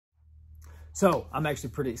So I'm actually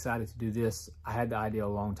pretty excited to do this. I had the idea a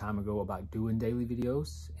long time ago about doing daily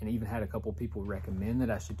videos, and even had a couple people recommend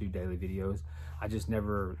that I should do daily videos. I just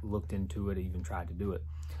never looked into it, even tried to do it.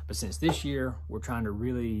 But since this year, we're trying to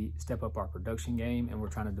really step up our production game, and we're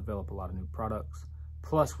trying to develop a lot of new products.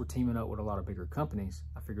 Plus, we're teaming up with a lot of bigger companies.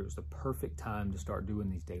 I figured it was the perfect time to start doing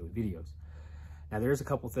these daily videos. Now, there's a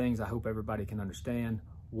couple things I hope everybody can understand.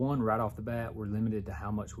 One, right off the bat, we're limited to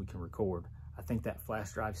how much we can record. I think that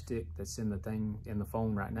flash drive stick that's in the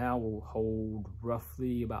phone right now will hold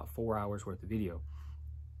roughly about 4 hours worth of video.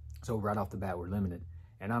 So right off the bat, we're limited.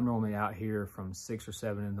 And I'm normally out here from 6 or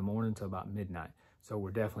 7 in the morning to about midnight. So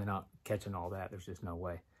we're definitely not catching all that. There's just no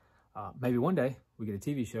way. Maybe one day we get a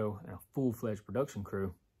TV show and a full-fledged production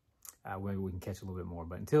crew. Maybe we can catch a little bit more.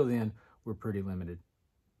 But until then, we're pretty limited.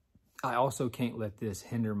 I also can't let this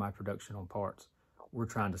hinder my production on parts. We're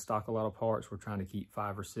trying to stock a lot of parts. We're trying to keep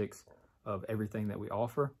 5 or 6 of everything that we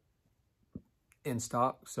offer in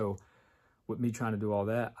stock. So with me trying to do all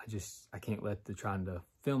that, I can't let the trying to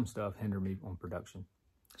film stuff hinder me on production.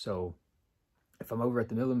 So if I'm over at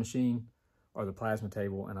the milling machine or the plasma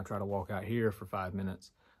table and I try to walk out here for 5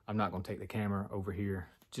 minutes, I'm not going to take the camera over here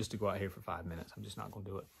just to go out here for 5 minutes. I'm just not going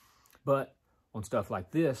to do it. But on stuff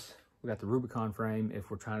like this, we got the Rubicon frame.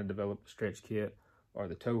 If we're trying to develop a stretch kit or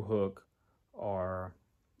the tow hook, or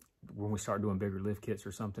when we start doing bigger lift kits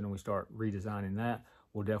or something and we start redesigning that,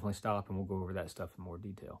 we'll definitely stop and we'll go over that stuff in more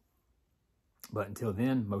detail. But until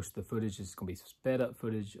then, most of the footage is going to be sped up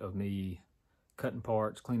footage of me cutting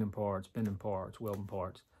parts, cleaning parts, bending parts, welding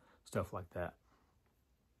parts, stuff like that.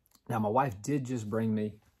 Now, my wife did just bring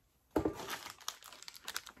me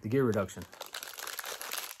the gear reduction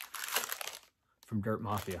from Dirt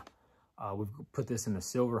Mafia. We've put this in the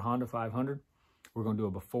silver Honda 500. We're going to do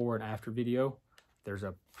a before and after video. There's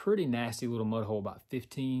a pretty nasty little mud hole about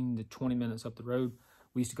 15 to 20 minutes up the road.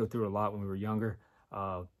 We used to go through a lot when we were younger.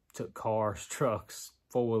 Took cars, trucks,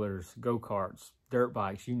 four-wheelers, go-karts, dirt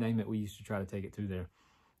bikes, you name it, we used to try to take it through there.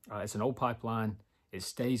 It's an old pipeline. It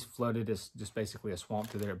stays flooded. It's just basically a swamp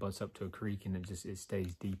through there. It butts up to a creek, and it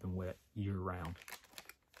stays deep and wet year-round.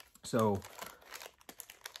 So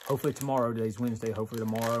hopefully tomorrow, today's Wednesday, hopefully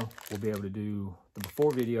tomorrow we'll be able to do the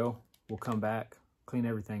before video. We'll come back, clean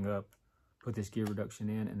everything up, put this gear reduction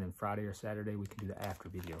in, and then Friday or Saturday we can do the after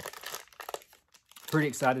video. Pretty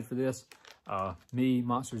excited for this. Me,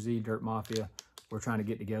 Monster Z, Dirt Mafia, we're trying to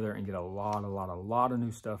get together and get a lot of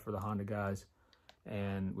new stuff for the Honda guys.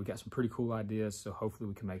 And we got some pretty cool ideas, so hopefully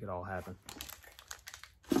we can make it all happen.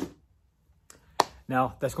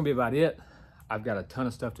 Now, that's going to be about it. I've got a ton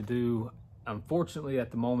of stuff to do. Unfortunately,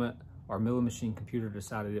 at the moment, our milling machine computer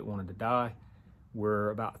decided it wanted to die.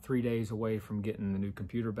 We're about 3 days away from getting the new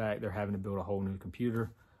computer back. They're having to build a whole new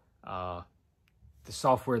computer. The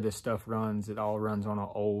software this stuff runs, it all runs on an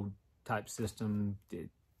old type system.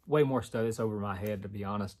 Way more stuff. It's over my head, to be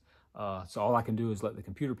honest. So all I can do is let the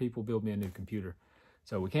computer people build me a new computer.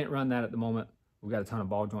 So we can't run that at the moment. We've got a ton of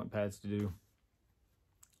ball joint pads to do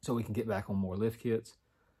so we can get back on more lift kits.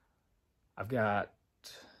 I've got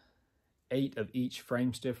 8 of each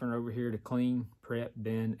frame stiffener over here to clean, prep,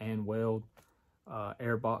 bend, and weld.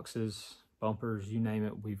 Air boxes, bumpers, you name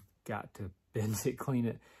it. We've got to bend it, clean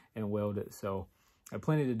it, and weld it. So I have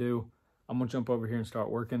plenty to do. I'm going to jump over here and start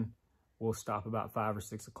working. We'll stop about 5 or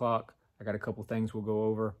 6 o'clock. I got a couple things we'll go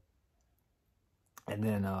over, and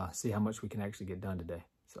then see how much we can actually get done today.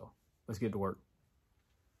 So let's get to work.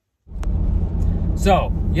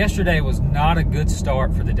 So yesterday was not a good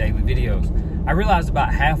start for the daily videos. I realized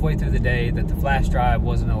about halfway through the day that the flash drive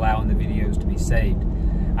wasn't allowing the videos to be saved.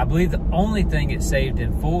 I believe the only thing it saved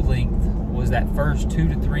in full length was that first 2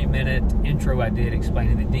 to 3 minute intro I did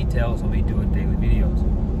explaining the details of me doing daily videos.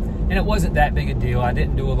 And it wasn't that big a deal. I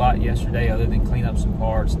didn't do a lot yesterday other than clean up some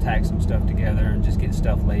parts, tack some stuff together, and just get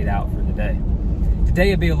stuff laid out for the day.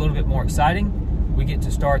 Today will be a little bit more exciting. We get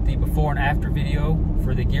to start the before and after video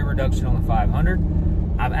for the gear reduction on the 500.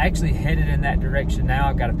 I'm actually headed in that direction now.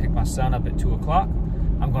 I've got to pick my son up at 2 o'clock.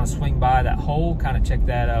 I'm going to swing by that hole, kind of check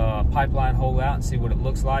that pipeline hole out and see what it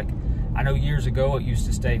looks like. I know years ago it used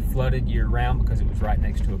to stay flooded year-round because it was right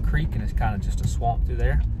next to a creek and it's kind of just a swamp through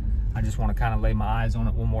there. I just want to kind of lay my eyes on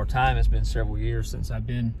it one more time. It's been several years since I've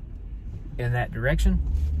been in that direction.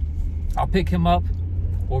 I'll pick him up.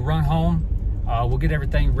 We'll run home. We'll get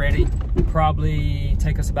everything ready. Probably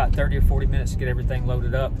take us about 30 or 40 minutes to get everything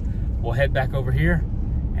loaded up. We'll head back over here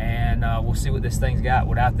and we'll see what this thing's got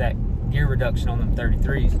without that gear reduction on them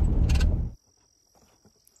 33s.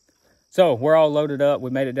 So we're all loaded up. We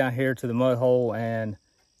made it down here to the mud hole, and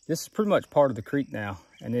this is pretty much part of the creek now.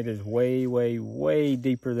 And it is way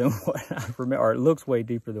deeper than what I remember, or it looks way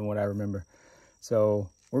deeper than what I remember. So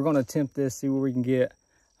we're gonna attempt this, see where we can get.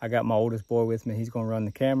 I got my oldest boy with me. He's gonna run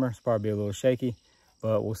the camera. It's probably a little shaky,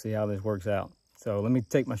 but we'll see how this works out. So let me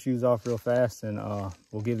take my shoes off real fast and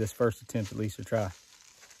we'll give this first attempt at least a try.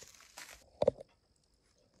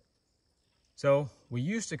 So we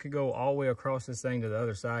used to could go all the way across this thing to the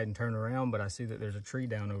other side and turn around, but I see that there's a tree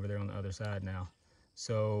down over there on the other side now.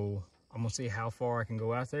 So I'm gonna see how far I can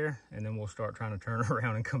go out there, and then we'll start trying to turn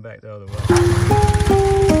around and come back the other way.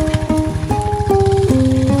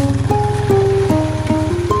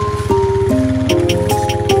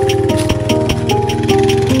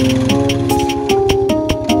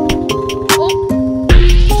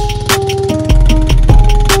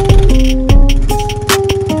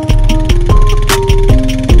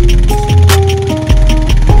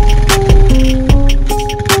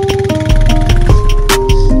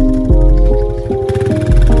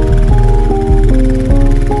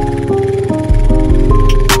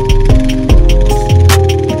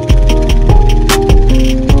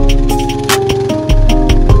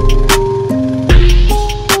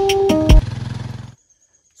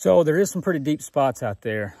 So there is some pretty deep spots out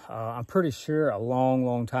there. I'm pretty sure a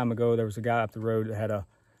long time ago, there was a guy up the road that had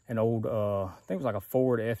an old, I think it was like a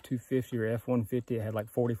Ford F-250 or F-150. It had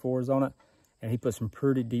like 44s on it. And he put some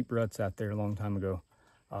pretty deep ruts out there a long time ago.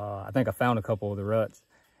 I think I found a couple of the ruts.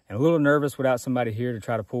 And a little nervous without somebody here to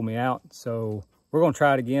try to pull me out. So we're gonna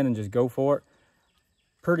try it again and just go for it.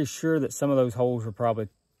 Pretty sure that some of those holes are probably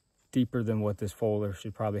deeper than what this foiler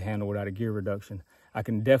should probably handle without a gear reduction. I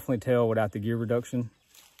can definitely tell without the gear reduction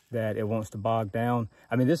that it wants to bog down.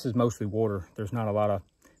 I mean, this is mostly water. There's not a lot of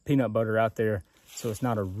peanut butter out there, so it's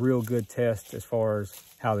not a real good test as far as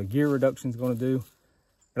how the gear reduction is going to do.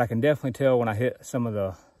 But I can definitely tell when I hit some of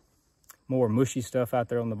the more mushy stuff out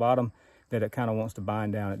there on the bottom that it kind of wants to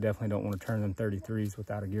bind down. It definitely don't want to turn them 33s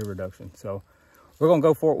without a gear reduction. So we're going to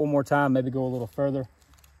go for it one more time, maybe go a little further.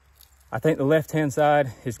 I think the left-hand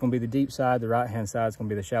side is going to be the deep side. The right-hand side is going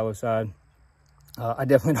to be the shallow side. I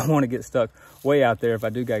definitely don't want to get stuck way out there if I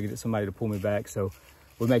do got to get somebody to pull me back. So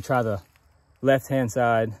we may try the left-hand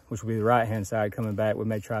side, which will be the right-hand side coming back. We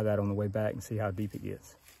may try that on the way back and see how deep it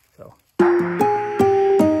gets. So.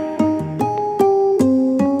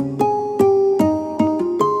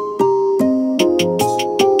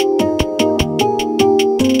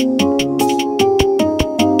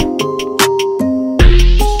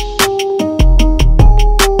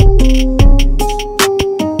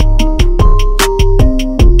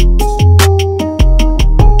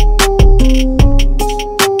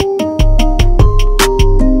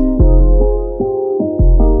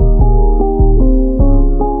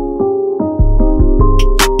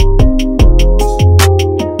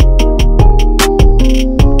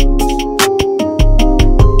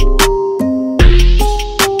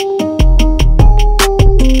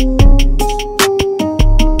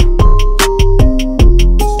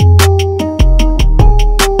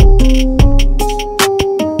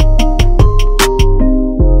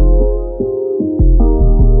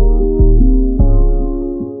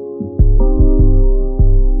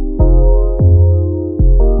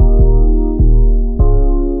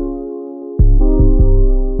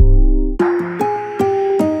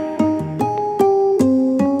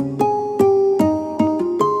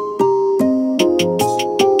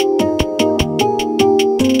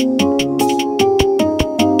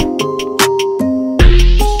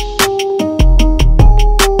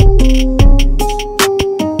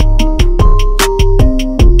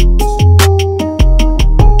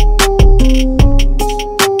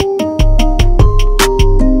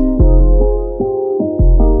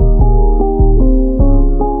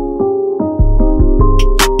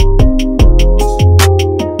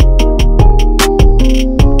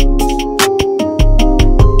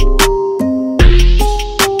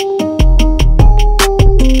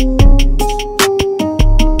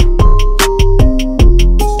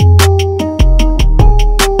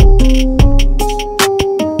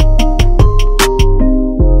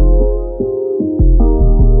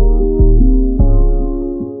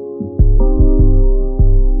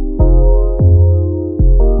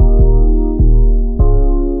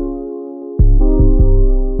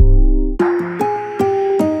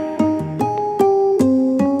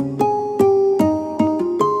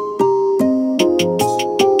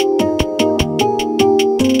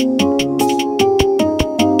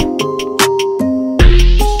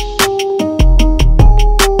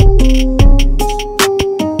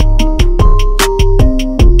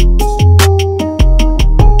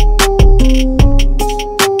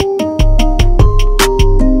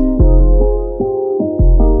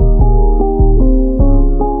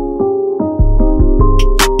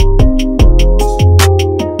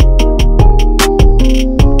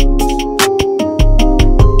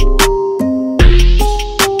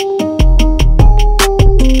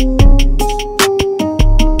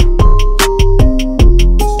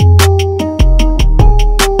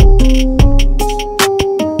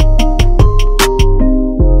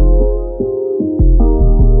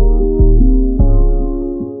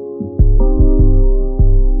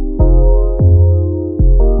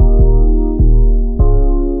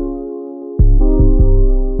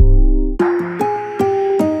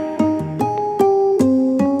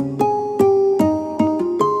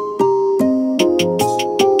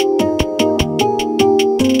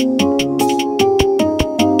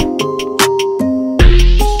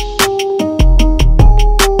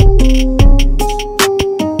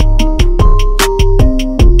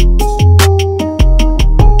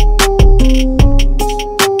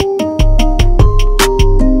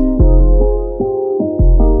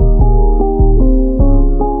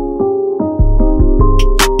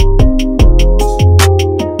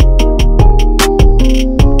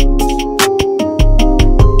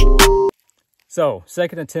 So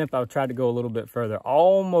second attempt, I tried to go a little bit further.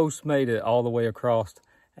 Almost made it all the way across,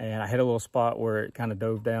 and I hit a little spot where it kind of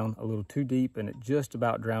dove down a little too deep, and it just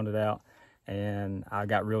about drowned it out. And I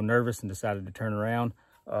got real nervous and decided to turn around,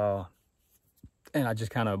 and I just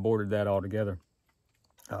kind of aborted that altogether.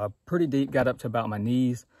 Pretty deep, got up to about my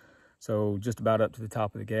knees, so just about up to the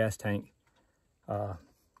top of the gas tank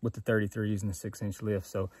with the 33s and the 6-inch lift.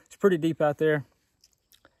 So it's pretty deep out there.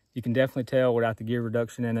 You can definitely tell without the gear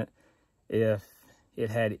reduction in it, if it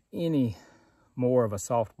had any more of a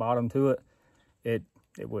soft bottom to it, it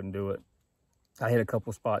wouldn't do it. I hit a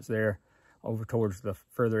couple spots there over towards the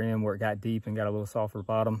further end where it got deep and got a little softer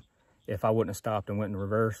bottom. If I wouldn't have stopped and went in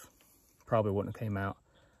reverse, probably wouldn't have came out.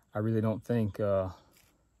 I really don't think, like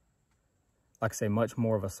I say, much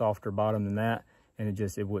more of a softer bottom than that, and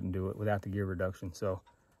it wouldn't do it without the gear reduction. So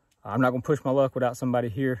I'm not gonna push my luck without somebody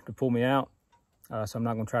here to pull me out. So I'm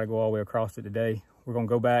not gonna try to go all the way across it today. We're gonna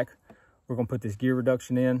go back. We're gonna put this gear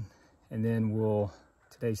reduction in, and then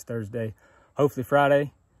today's Thursday, hopefully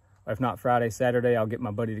Friday. If not Friday, Saturday, I'll get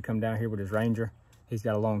my buddy to come down here with his Ranger. He's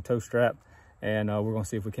got a long tow strap, and we're gonna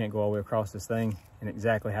see if we can't go all the way across this thing and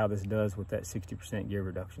exactly how this does with that 60% gear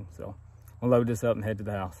reduction. So I'll load this up and head to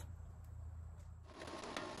the house.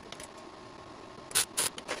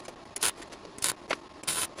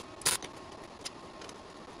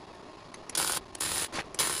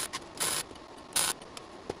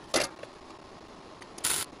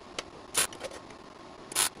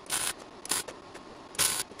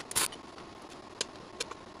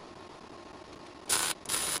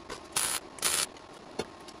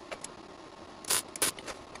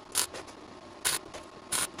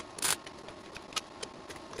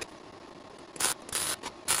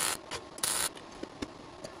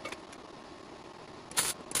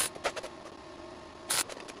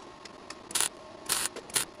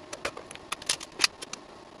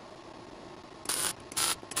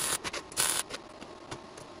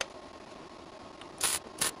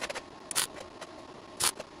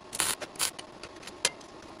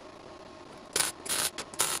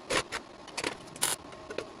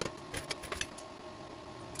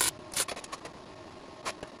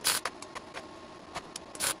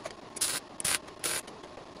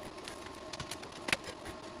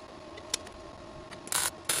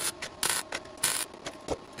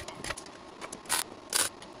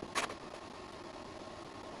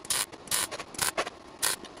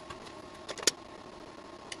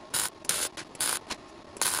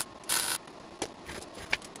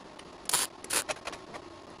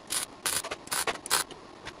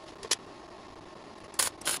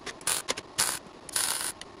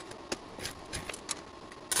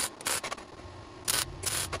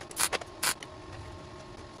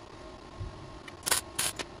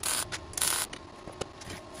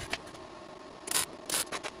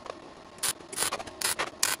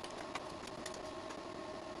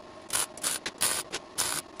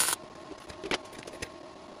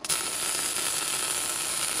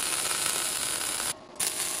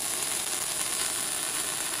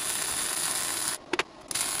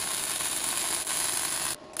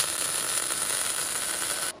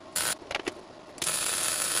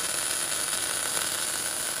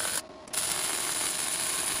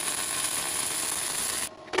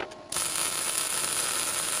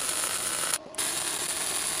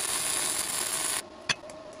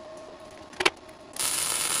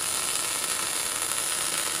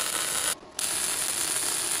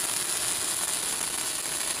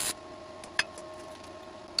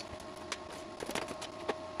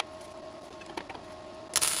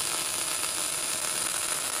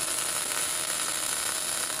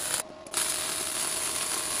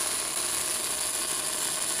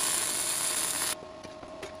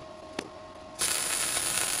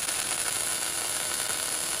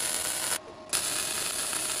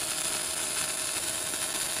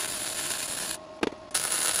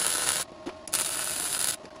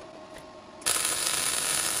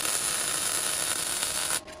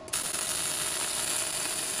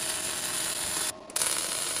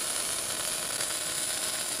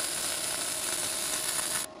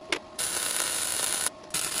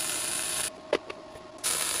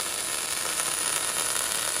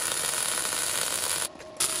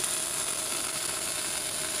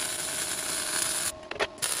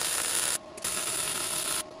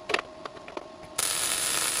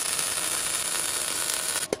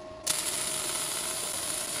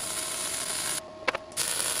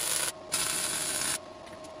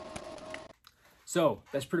 So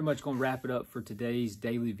that's pretty much going to wrap it up for today's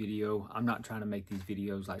daily video. I'm not trying to make these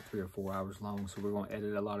videos like 3 or 4 hours long, so we're going to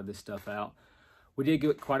edit a lot of this stuff out. We did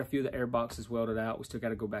get quite a few of the air boxes welded out. We still got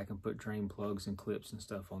to go back and put drain plugs and clips and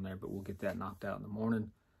stuff on there, but we'll get that knocked out in the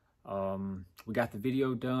morning. We got the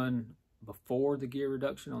video done before the gear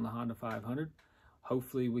reduction on the Honda 500.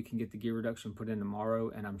 Hopefully we can get the gear reduction put in tomorrow,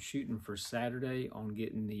 and I'm shooting for Saturday on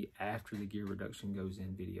getting the after the gear reduction goes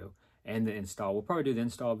in video and the install. We'll probably do the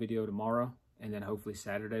install video tomorrow, and then hopefully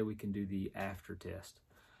Saturday we can do the after test.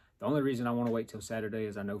 The only reason I want to wait till Saturday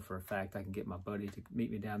is I know for a fact I can get my buddy to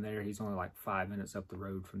meet me down there. He's only like 5 minutes up the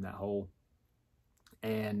road from that hole.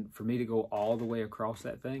 And for me to go all the way across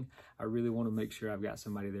that thing, I really want to make sure I've got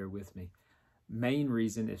somebody there with me. Main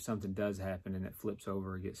reason, if something does happen and it flips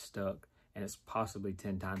over or gets stuck, and it's possibly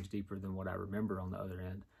 10 times deeper than what I remember on the other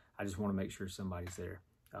end, I just want to make sure somebody's there.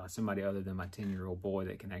 Somebody other than my 10-year-old boy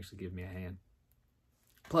that can actually give me a hand.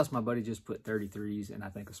 Plus, my buddy just put 33s and I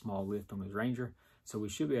think a small lift on his Ranger. So we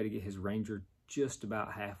should be able to get his Ranger just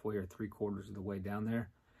about halfway or 3/4 of the way down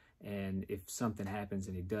there. And if something happens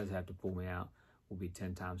and he does have to pull me out, we'll be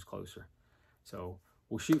 10 times closer. So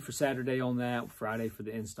we'll shoot for Saturday on that, Friday for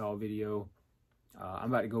the install video.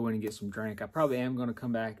 I'm about to go in and get some drink. I probably am going to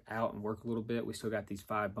come back out and work a little bit. We still got these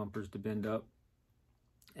 5 bumpers to bend up.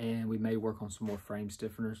 And we may work on some more frame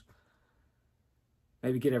stiffeners.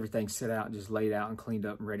 Maybe get everything set out and just laid out and cleaned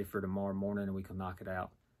up and ready for tomorrow morning, and we can knock it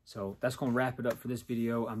out. So that's going to wrap it up for this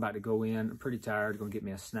video. I'm about to go in. I'm pretty tired. Going to get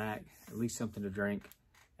me a snack, at least something to drink.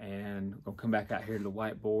 And we're going to come back out here to the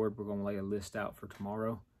whiteboard. We're going to lay a list out for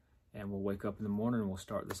tomorrow. And we'll wake up in the morning and we'll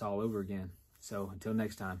start this all over again. So until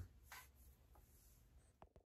next time.